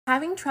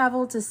Having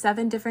traveled to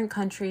 7 different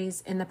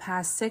countries in the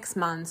past 6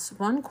 months,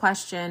 one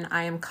question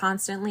I am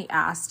constantly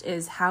asked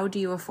is, how do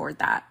you afford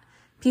that?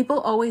 People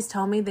always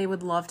tell me they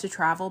would love to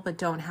travel but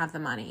don't have the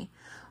money.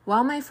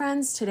 Well, my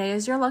friends, today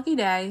is your lucky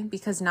day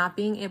because not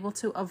being able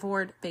to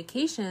afford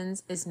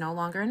vacations is no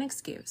longer an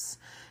excuse.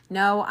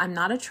 No, I'm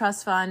not a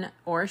trust fund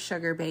or a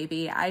sugar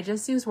baby. I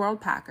just use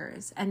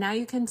Worldpackers, and now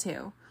you can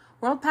too.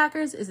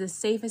 Worldpackers is the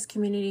safest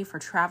community for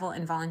travel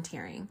and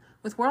volunteering.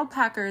 With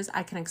Worldpackers,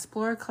 I can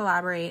explore,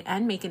 collaborate,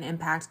 and make an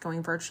impact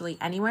going virtually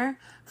anywhere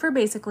for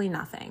basically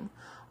nothing.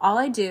 All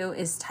I do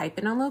is type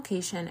in a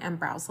location and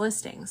browse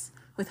listings.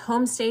 With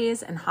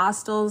homestays and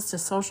hostels to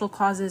social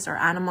causes or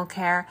animal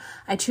care,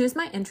 I choose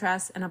my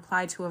interests and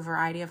apply to a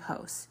variety of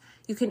hosts.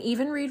 You can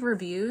even read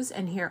reviews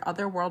and hear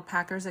other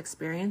Worldpackers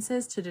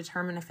experiences to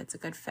determine if it's a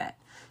good fit.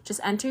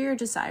 Just enter your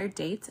desired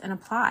dates and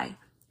apply.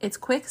 It's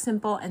quick,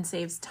 simple, and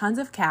saves tons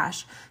of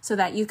cash so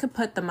that you could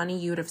put the money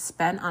you would have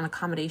spent on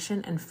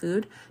accommodation and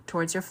food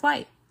towards your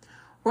flight.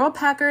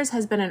 Worldpackers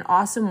has been an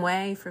awesome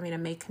way for me to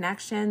make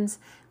connections,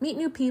 meet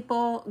new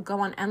people, go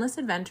on endless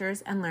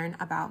adventures, and learn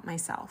about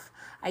myself.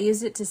 I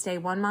used it to stay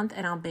 1 month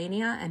in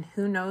Albania, and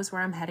who knows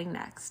where I'm heading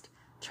next.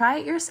 Try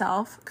it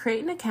yourself,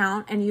 create an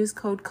account, and use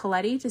code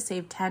Colletti to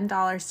save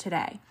 $10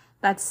 today.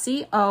 That's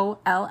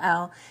COLLETTI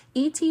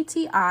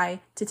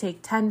to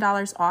take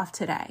 $10 off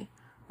today.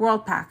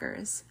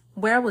 Worldpackers,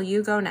 where will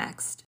you go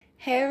next?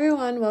 Hey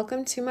everyone,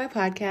 welcome to my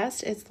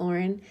podcast. It's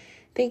Lauren.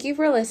 Thank you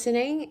for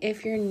listening.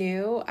 If you're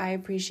new, I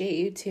appreciate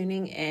you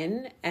tuning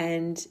in.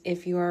 And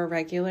if you are a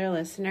regular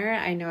listener,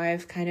 I know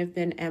I've kind of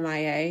been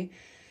MIA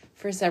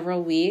for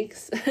several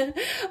weeks.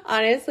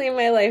 Honestly,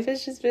 my life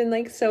has just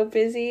been so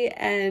busy,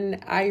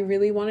 and I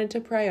really wanted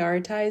to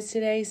prioritize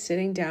today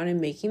sitting down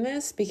and making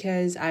this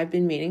because I've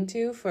been meaning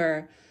to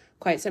for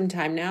quite some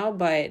time now,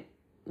 but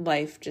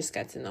life just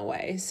gets in the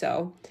way.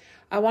 So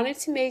I wanted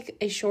to make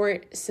a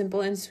short,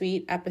 simple, and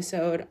sweet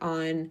episode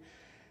on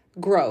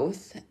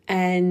growth.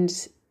 And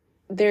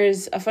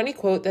there's a funny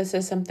quote that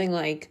says something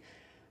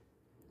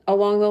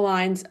along the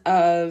lines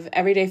of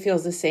every day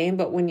feels the same,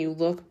 but when you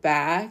look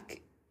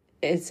back,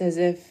 it's as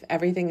if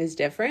everything is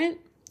different.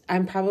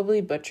 I'm probably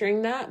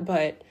butchering that,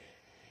 but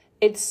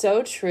it's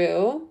so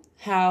true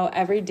how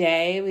every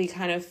day we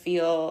kind of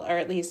feel, or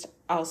at least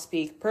I'll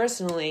speak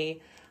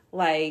personally,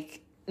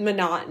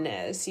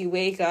 monotonous. You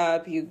wake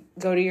up, you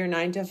go to your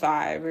 9 to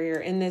 5, or you're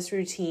in this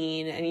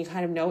routine and you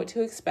kind of know what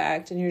to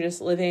expect, and you're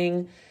just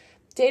living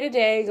day to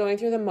day, going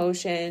through the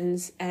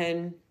motions,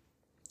 and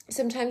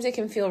sometimes it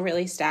can feel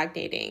really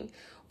stagnating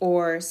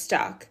or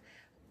stuck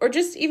or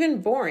just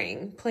even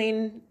boring,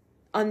 plain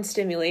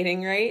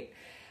unstimulating, right?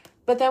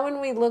 But then when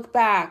we look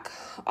back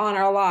on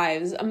our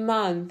lives a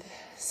month,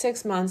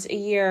 6 months, a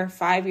year,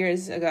 5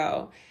 years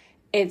ago,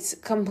 it's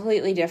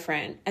completely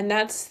different. And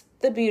that's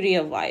the beauty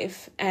of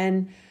life.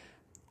 And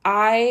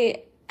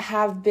I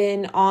have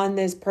been on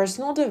this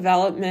personal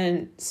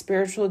development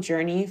spiritual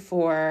journey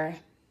for,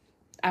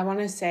 I want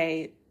to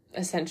say,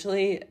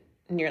 essentially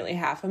nearly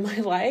half of my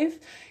life.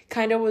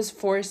 Kind of was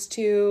forced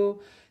to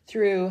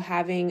through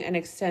having an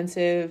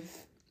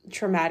extensive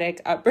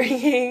traumatic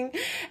upbringing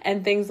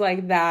and things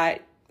like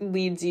that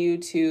leads you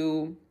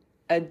to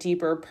a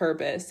deeper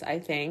purpose, I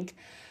think.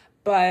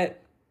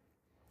 But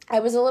I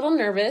was a little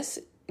nervous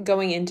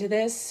going into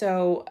this.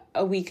 So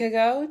a week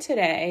ago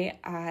today,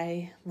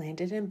 I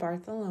landed in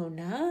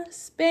Barcelona,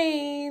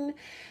 Spain,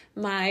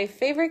 my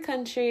favorite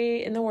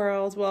country in the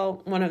world.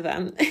 Well, one of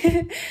them,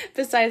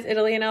 besides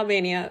Italy and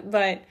Albania.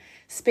 But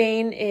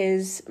Spain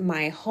is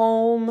my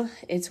home.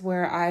 It's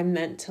where I'm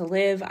meant to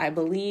live, I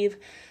believe.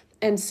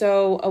 And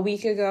so a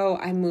week ago,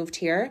 I moved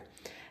here.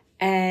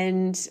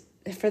 And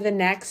for the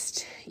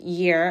next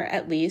year,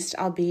 at least,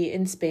 I'll be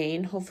in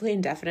Spain, hopefully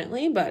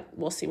indefinitely, but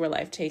we'll see where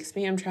life takes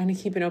me. I'm trying to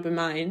keep an open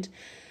mind.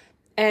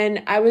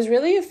 And I was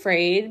really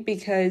afraid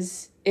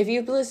because if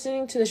you've been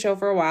listening to the show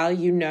for a while,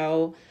 you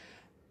know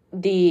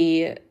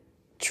the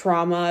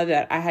trauma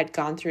that I had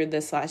gone through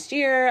this last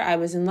year. I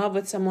was in love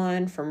with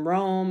someone from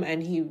Rome,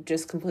 and he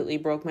just completely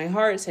broke my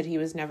heart, said he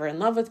was never in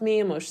love with me,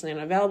 emotionally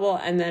unavailable.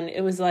 And then it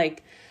was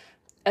like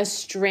a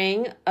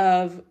string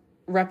of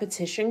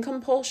repetition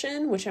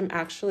compulsion, which I'm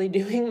actually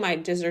doing my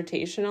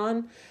dissertation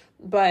on.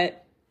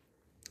 But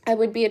I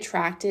would be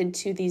attracted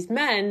to these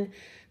men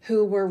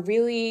who were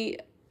really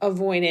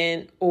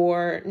avoidant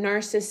or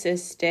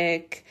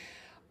narcissistic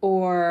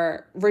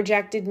or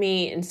rejected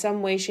me in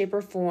some way, shape,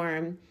 or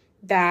form,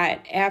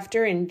 that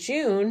after in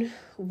June,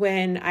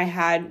 when I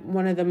had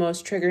one of the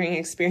most triggering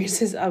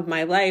experiences of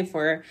my life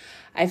where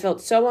I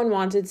felt so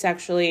unwanted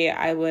sexually,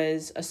 I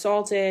was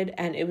assaulted,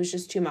 and it was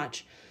just too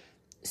much.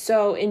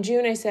 So in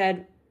June, I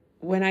said,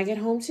 when I get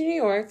home to New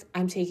York,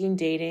 I'm taking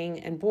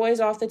dating and boys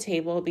off the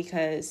table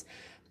because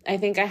I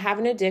think I have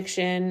an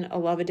addiction, a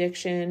love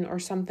addiction, or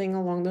something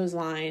along those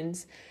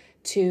lines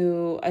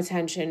to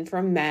attention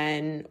from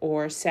men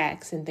or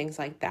sex and things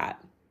like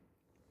that.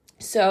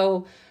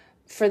 So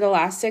for the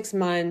last 6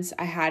 months,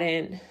 I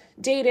hadn't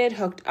dated,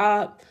 hooked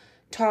up,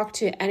 talked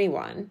to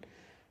anyone.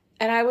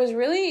 And I was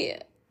really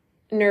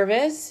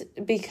nervous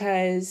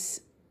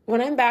because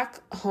when I'm back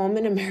home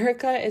in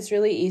America, it's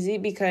really easy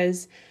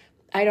because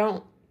I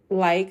don't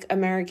like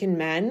American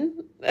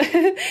men.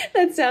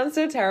 That sounds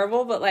so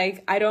terrible, but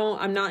like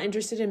I'm not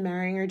interested in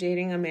marrying or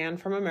dating a man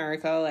from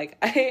America. Like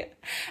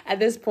at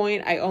this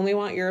point, I only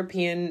want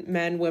European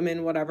men,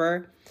 women,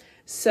 whatever.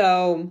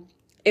 So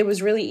it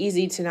was really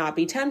easy to not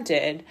be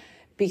tempted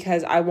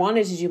because I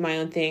wanted to do my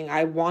own thing.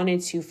 I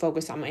wanted to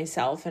focus on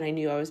myself, and I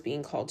knew I was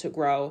being called to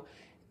grow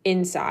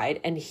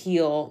inside and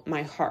heal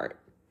my heart.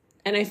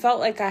 And I felt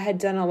like I had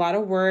done a lot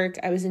of work.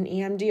 I was in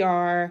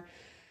EMDR.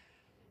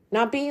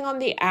 Not being on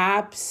the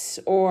apps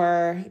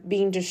or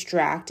being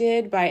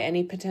distracted by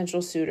any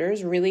potential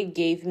suitors really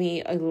gave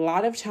me a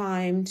lot of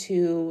time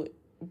to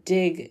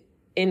dig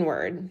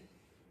inward.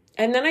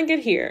 And then I get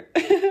here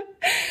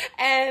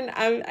and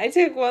I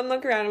take one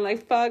look around. I'm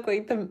like, fuck,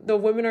 like the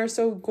women are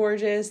so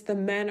gorgeous. The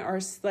men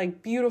are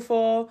like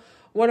beautiful.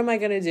 What am I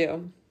going to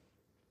do?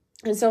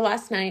 And so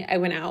last night I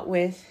went out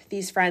with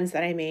these friends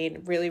that I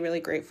made. Really,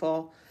 really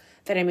grateful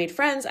that I made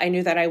friends. I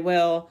knew that I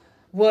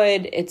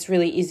would. It's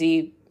really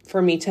easy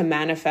for me to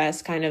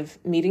manifest kind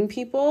of meeting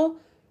people,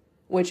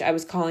 which I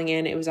was calling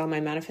in. It was on my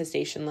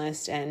manifestation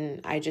list, and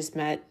I just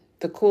met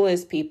the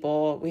coolest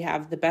people. We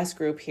have the best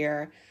group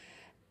here.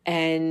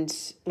 And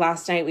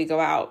last night we go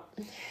out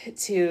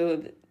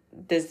to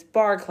this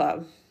bar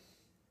club.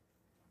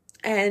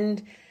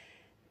 And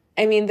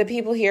I mean, the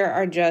people here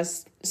are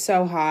just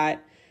so hot.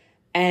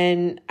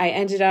 And I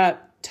ended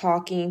up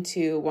talking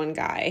to one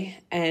guy.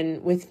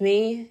 And with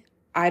me,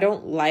 I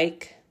don't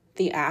like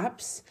the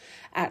apps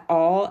at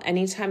all.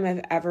 Anytime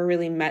I've ever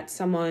really met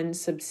someone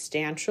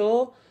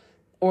substantial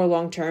or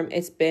long-term,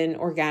 it's been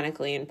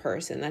organically in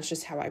person. That's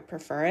just how I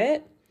prefer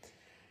it.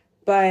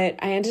 But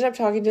I ended up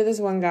talking to this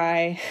one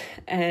guy,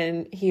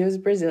 and he was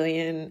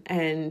Brazilian,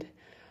 and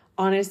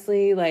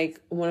honestly, like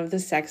one of the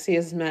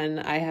sexiest men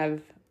I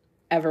have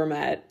ever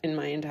met in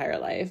my entire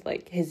life.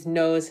 Like his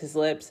nose, his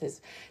lips, his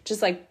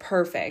just like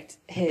perfect,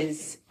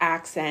 his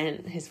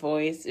accent, his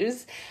voice. It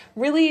was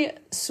really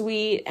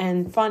sweet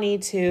and funny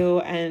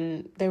too.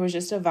 And there was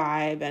just a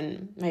vibe,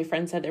 and my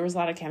friend said there was a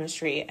lot of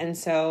chemistry. And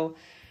so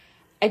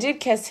I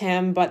did kiss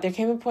him, but there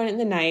came a point in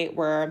the night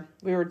where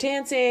we were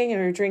dancing and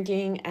we were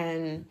drinking,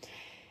 and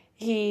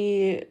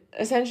he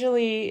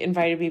essentially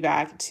invited me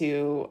back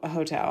to a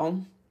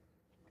hotel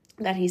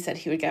that he said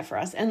he would get for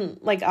us. And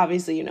like,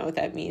 obviously, you know what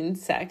that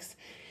means, sex.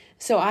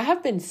 So I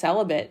have been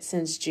celibate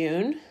since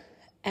June,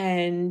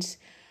 and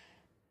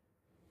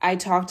I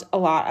talked a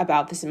lot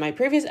about this in my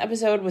previous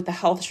episode with the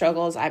health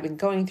struggles I've been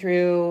going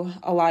through,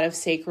 a lot of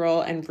sacral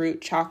and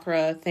root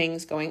chakra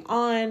things going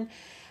on,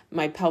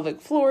 my pelvic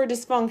floor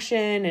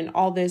dysfunction and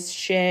all this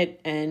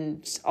shit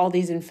and all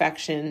these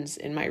infections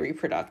in my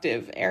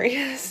reproductive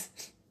areas.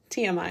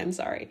 TMI, I'm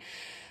sorry.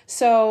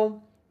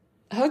 So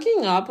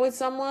hooking up with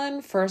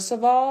someone, first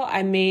of all,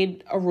 I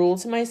made a rule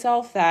to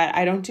myself that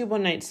I don't do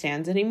one night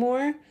stands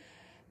anymore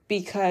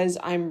because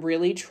I'm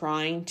really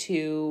trying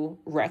to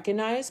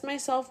recognize my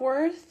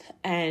self-worth,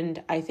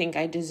 and I think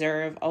I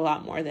deserve a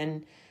lot more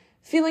than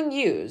feeling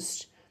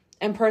used.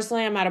 And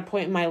personally, I'm at a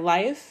point in my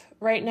life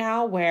right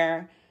now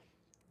where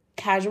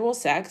casual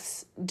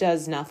sex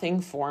does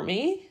nothing for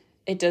me.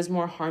 It does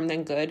more harm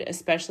than good,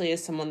 especially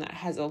as someone that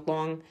has a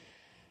long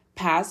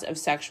past of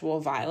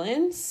sexual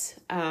violence.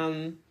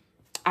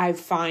 I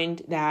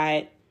find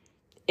that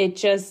it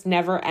just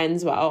never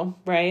ends well,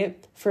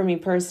 right? For me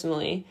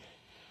personally.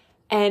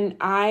 And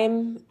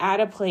I'm at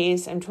a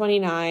place, I'm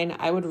 29,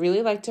 I would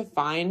really like to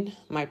find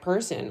my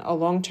person, a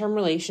long-term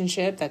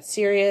relationship that's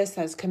serious,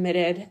 that's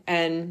committed.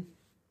 And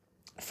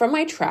from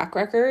my track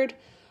record,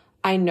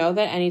 I know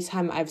that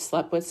anytime I've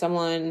slept with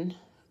someone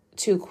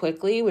too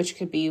quickly, which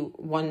could be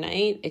one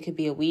night, it could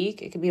be a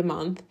week, it could be a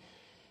month,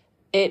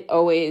 it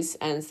always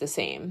ends the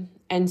same.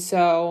 And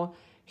so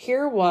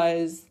here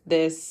was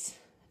this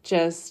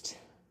just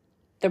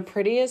the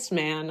prettiest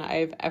man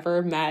I've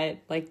ever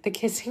met. Like, the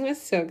kissing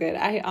was so good.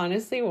 I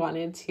honestly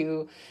wanted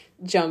to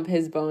jump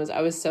his bones.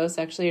 I was so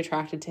sexually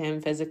attracted to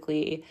him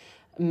physically,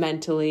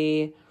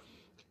 mentally,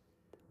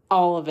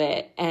 all of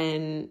it.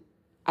 And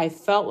I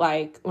felt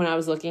like when I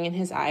was looking in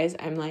his eyes,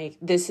 I'm like,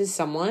 this is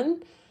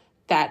someone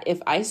that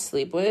if I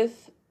sleep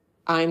with,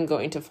 I'm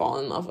going to fall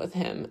in love with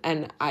him.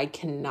 And I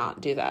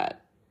cannot do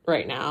that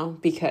right now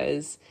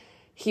because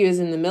he was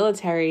in the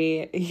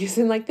military. He was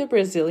in like the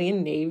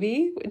Brazilian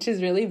Navy, which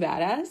is really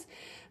badass.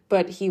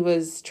 But he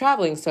was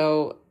traveling.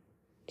 So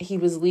he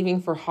was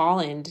leaving for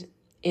Holland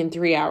in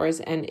 3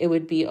 hours, and it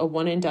would be a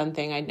one and done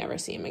thing. I'd never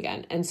see him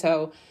again. And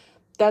so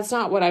that's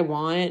not what I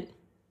want.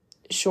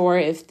 Sure,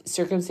 if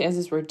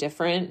circumstances were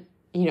different,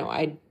 you know,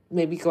 I'd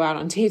maybe go out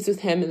on dates with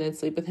him and then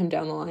sleep with him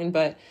down the line.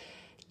 But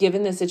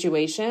given the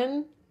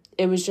situation,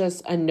 it was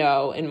just a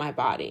no in my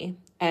body.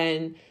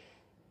 And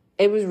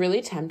it was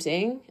really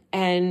tempting.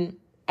 And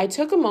I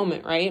took a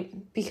moment,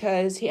 right?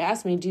 Because he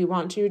asked me, do you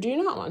want to or do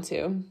you not want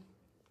to?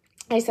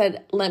 I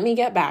said, let me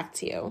get back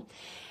to you.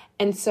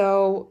 And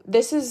so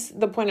this is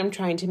the point I'm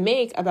trying to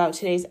make about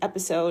today's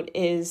episode,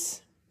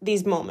 is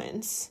these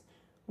moments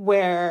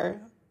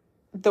where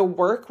the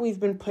work we've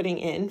been putting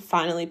in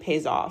finally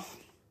pays off.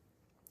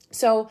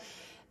 So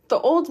the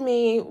old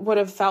me would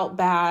have felt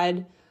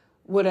bad,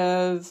 would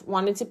have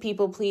wanted to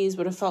people please,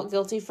 would have felt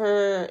guilty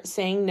for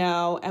saying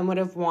no, and would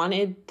have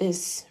wanted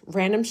this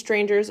random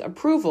stranger's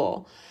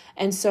approval.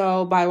 And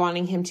so by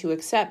wanting him to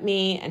accept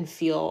me and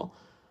feel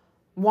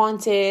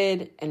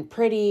wanted and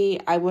pretty,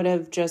 I would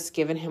have just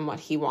given him what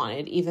he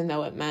wanted, even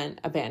though it meant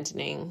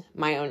abandoning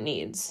my own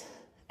needs.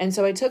 And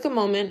so I took a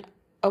moment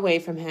away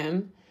from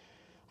him.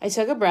 I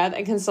took a breath.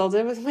 I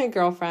consulted with my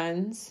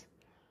girlfriends.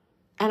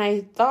 And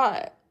I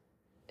thought,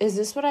 is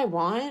this what I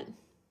want?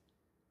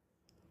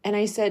 And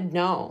I said,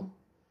 no.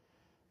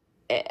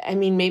 I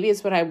mean, maybe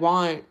it's what I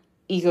want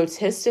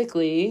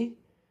egotistically,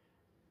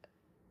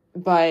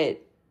 but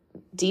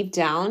deep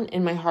down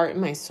in my heart and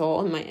my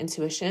soul and my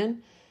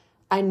intuition,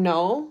 I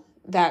know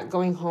that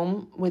going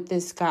home with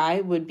this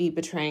guy would be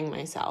betraying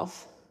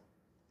myself.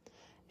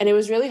 And it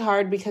was really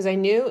hard because I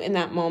knew in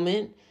that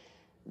moment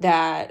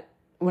that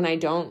when I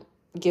don't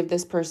give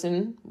this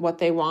person what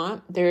they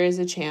want, there is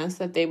a chance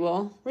that they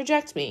will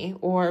reject me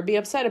or be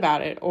upset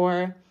about it,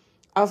 or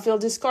I'll feel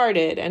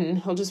discarded and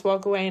he'll just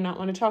walk away and not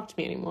want to talk to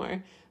me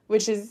anymore,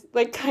 which is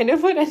like kind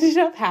of what ended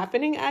up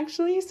happening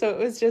actually. So it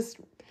was just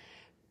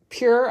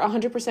pure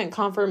 100%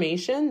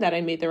 confirmation that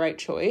I made the right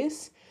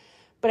choice.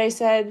 But I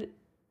said,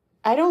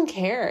 I don't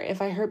care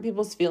if I hurt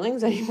people's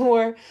feelings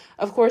anymore.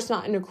 Of course,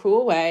 not in a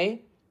cruel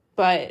way,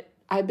 but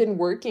I've been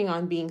working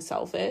on being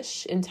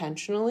selfish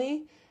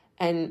intentionally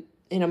and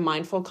in a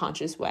mindful,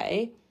 conscious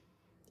way.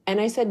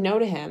 And I said no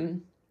to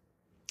him.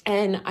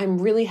 And I'm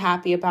really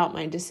happy about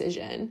my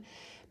decision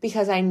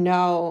because I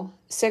know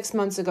 6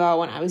 months ago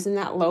when I was in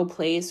that low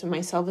place, when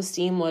my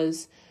self-esteem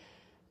was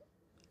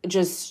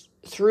just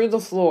through the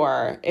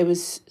floor, it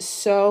was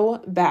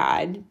so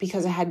bad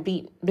because I had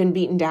been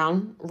beaten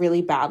down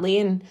really badly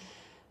and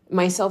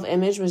my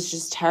self-image was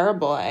just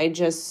terrible. I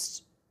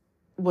just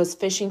was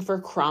fishing for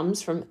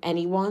crumbs from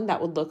anyone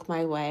that would look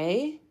my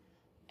way.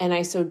 And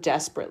I so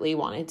desperately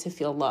wanted to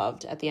feel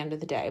loved at the end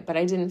of the day, but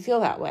I didn't feel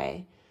that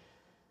way.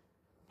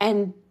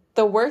 And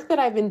the work that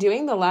I've been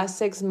doing the last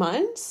 6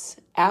 months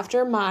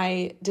after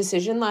my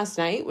decision last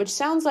night, which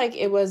sounds like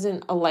it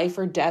wasn't a life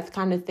or death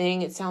kind of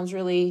thing. It sounds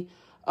really,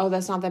 oh,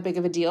 that's not that big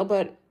of a deal.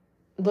 But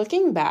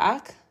looking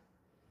back,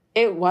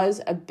 it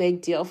was a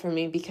big deal for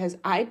me because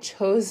I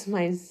chose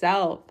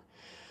myself.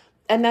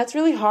 And that's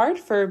really hard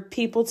for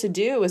people to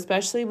do,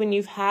 especially when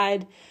you've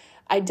had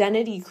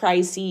identity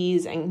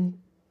crises and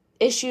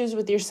issues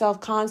with your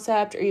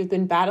self-concept, or you've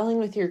been battling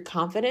with your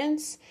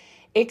confidence.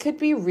 We could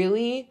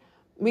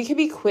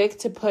be quick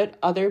to put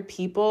other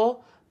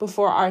people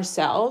before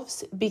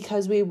ourselves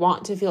because we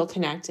want to feel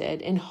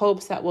connected in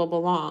hopes that we'll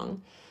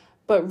belong.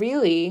 But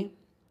really,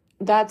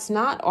 that's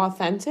not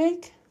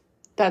authentic.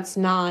 That's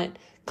not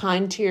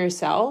kind to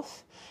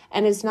yourself.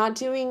 And it's not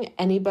doing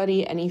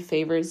anybody any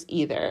favors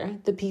either.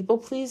 The people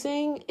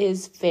pleasing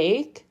is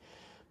fake.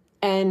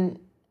 And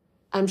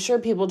I'm sure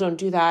people don't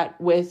do that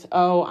with,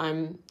 oh,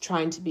 I'm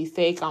trying to be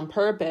fake on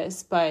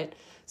purpose. But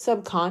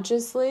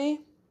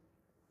subconsciously,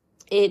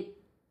 it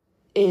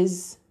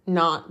is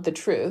not the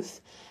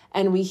truth.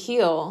 And we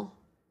heal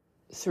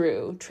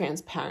through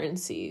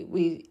transparency.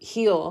 We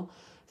heal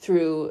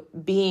through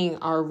being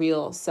our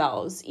real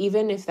selves,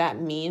 even if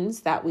that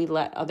means that we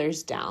let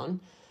others down.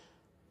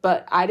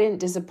 But I didn't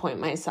disappoint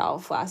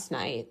myself last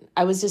night.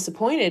 I was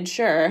disappointed,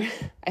 sure.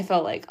 I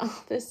felt like,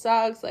 oh, this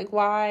sucks. Like,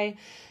 why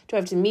do I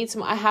have to meet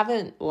someone? I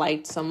haven't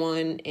liked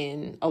someone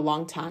in a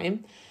long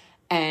time.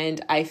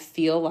 And I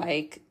feel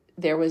like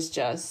there was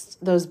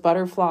just those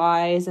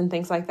butterflies and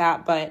things like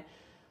that. But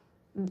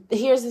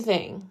here's the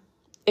thing.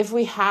 If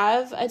we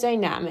have a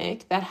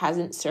dynamic that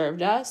hasn't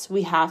served us,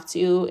 we have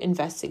to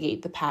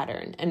investigate the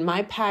pattern. And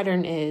my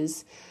pattern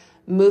is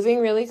moving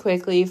really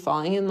quickly,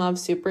 falling in love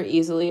super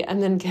easily,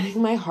 and then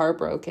getting my heart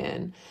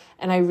broken.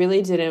 And I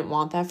really didn't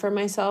want that for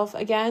myself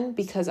again,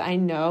 because I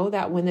know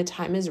that when the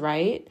time is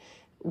right,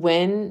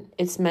 when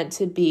it's meant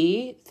to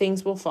be,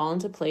 things will fall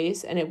into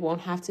place and it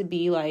won't have to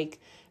be like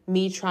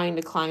me trying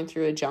to climb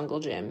through a jungle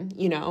gym,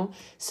 you know?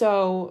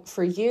 So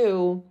for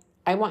you,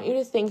 I want you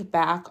to think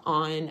back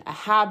on a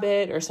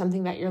habit or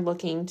something that you're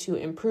looking to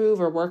improve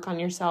or work on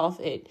yourself.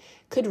 It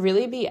could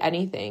really be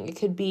anything. It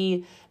could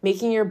be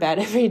making your bed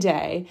every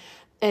day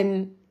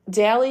and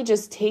daily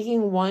just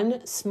taking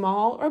one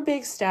small or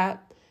big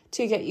step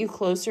to get you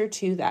closer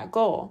to that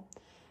goal.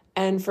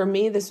 And for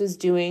me, this was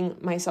doing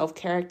my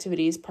self-care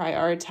activities,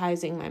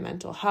 prioritizing my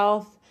mental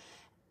health.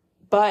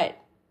 But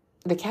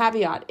the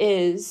caveat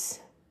is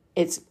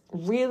it's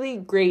really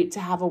great to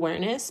have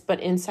awareness, but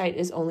insight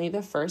is only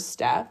the first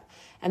step.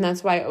 And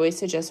that's why I always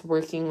suggest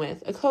working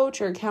with a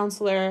coach or a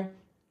counselor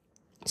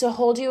to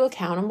hold you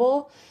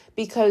accountable,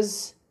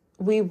 because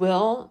we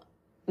will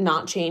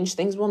not change.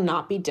 Things will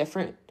not be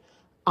different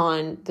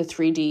on the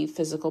 3D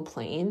physical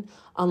plane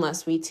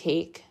unless we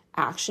take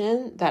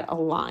action that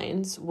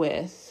aligns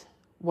with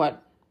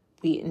what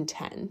we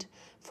intend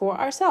for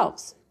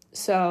ourselves.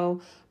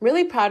 So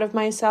really proud of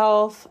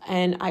myself.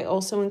 And I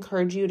also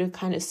encourage you to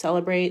kind of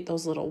celebrate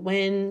those little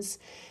wins.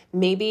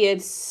 Maybe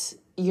it's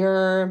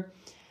you're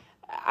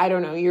I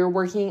don't know, you're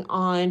working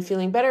on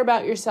feeling better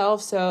about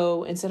yourself.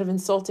 So instead of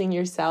insulting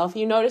yourself,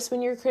 you notice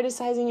when you're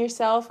criticizing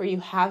yourself or you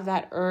have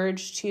that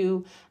urge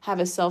to have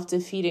a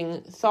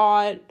self-defeating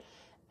thought,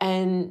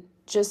 and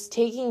just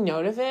taking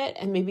note of it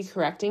and maybe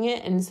correcting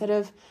it. And instead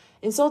of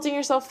insulting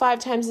yourself 5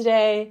 times a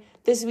day,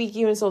 this week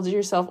you insulted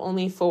yourself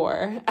only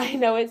 4. I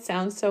know it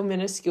sounds so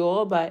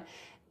minuscule, but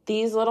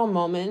these little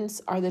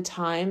moments are the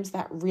times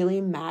that really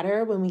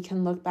matter when we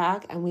can look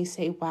back and we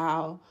say,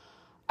 wow,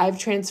 I've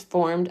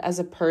transformed as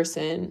a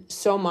person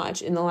so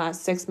much in the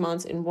last 6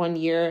 months, in 1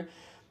 year.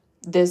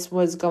 This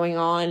was going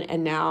on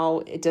and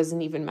now it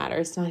doesn't even matter.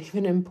 It's not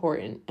even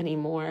important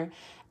anymore.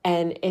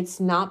 And it's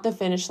not the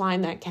finish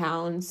line that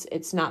counts.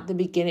 It's not the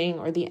beginning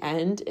or the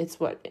end. It's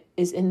what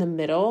is in the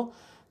middle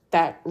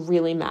that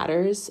really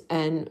matters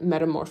and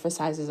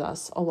metamorphosizes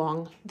us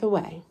along the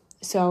way.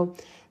 So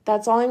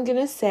that's all I'm going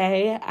to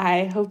say.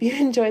 I hope you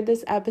enjoyed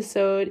this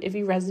episode. If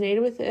you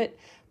resonated with it,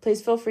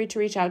 please feel free to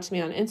reach out to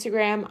me on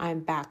Instagram. I'm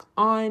back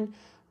on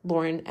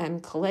Lauren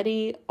M.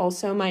 Coletti.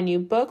 Also, my new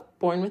book,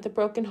 Born with a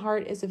Broken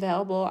Heart, is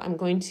available. I'm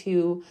going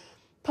to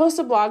post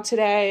a blog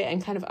today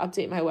and kind of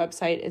update my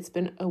website. It's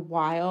been a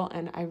while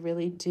and I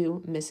really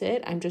do miss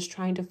it. I'm just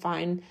trying to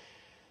find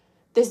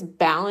this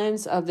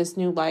balance of this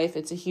new life.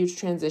 It's a huge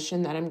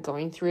transition that I'm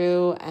going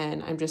through,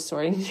 and I'm just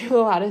sorting through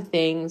a lot of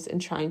things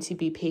and trying to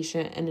be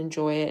patient and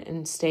enjoy it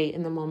and stay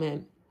in the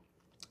moment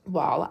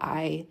while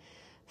I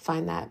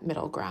find that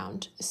middle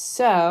ground.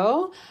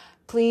 So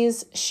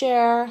please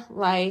share,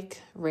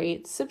 like,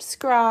 rate,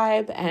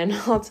 subscribe, and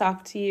I'll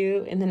talk to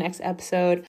you in the next episode.